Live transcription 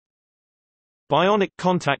Bionic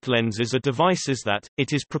contact lenses are devices that,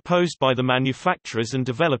 it is proposed by the manufacturers and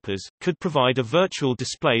developers, could provide a virtual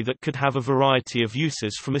display that could have a variety of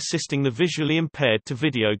uses from assisting the visually impaired to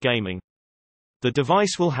video gaming. The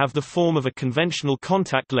device will have the form of a conventional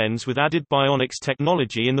contact lens with added bionics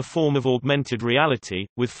technology in the form of augmented reality,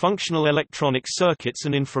 with functional electronic circuits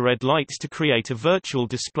and infrared lights to create a virtual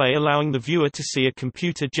display allowing the viewer to see a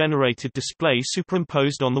computer-generated display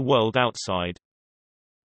superimposed on the world outside.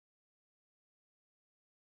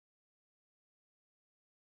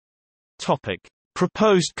 Topic: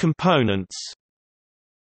 Proposed components.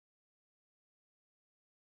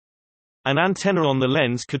 An antenna on the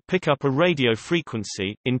lens could pick up a radio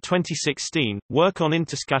frequency. In 2016, work on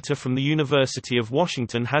interscatter from the University of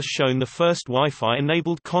Washington has shown the first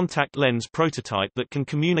Wi-Fi-enabled contact lens prototype that can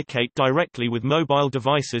communicate directly with mobile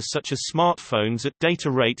devices such as smartphones at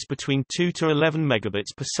data rates between 2 to 11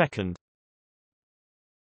 megabits per second.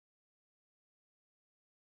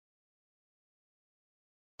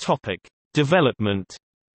 Topic: Development.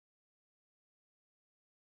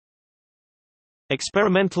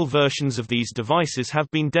 Experimental versions of these devices have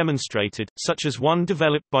been demonstrated, such as one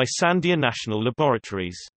developed by Sandia National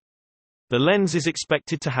Laboratories. The lens is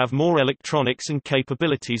expected to have more electronics and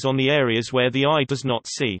capabilities on the areas where the eye does not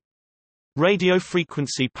see. Radio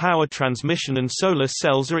frequency power transmission and solar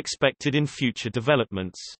cells are expected in future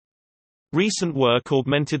developments. Recent work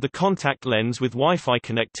augmented the contact lens with Wi-Fi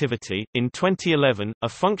connectivity. In 2011, a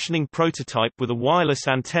functioning prototype with a wireless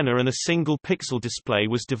antenna and a single pixel display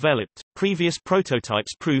was developed. Previous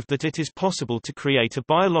prototypes proved that it is possible to create a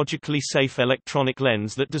biologically safe electronic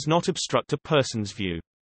lens that does not obstruct a person's view.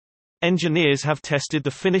 Engineers have tested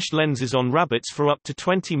the finished lenses on rabbits for up to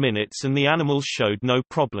 20 minutes and the animals showed no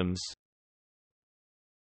problems.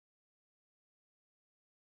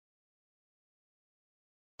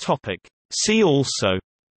 Topic: See also: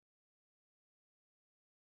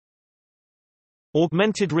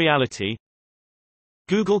 Augmented reality,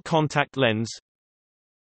 Google contact lens,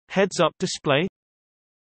 Heads-up display,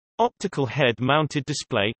 Optical head-mounted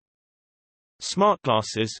display, Smart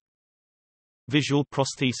glasses, Visual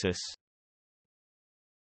prosthesis.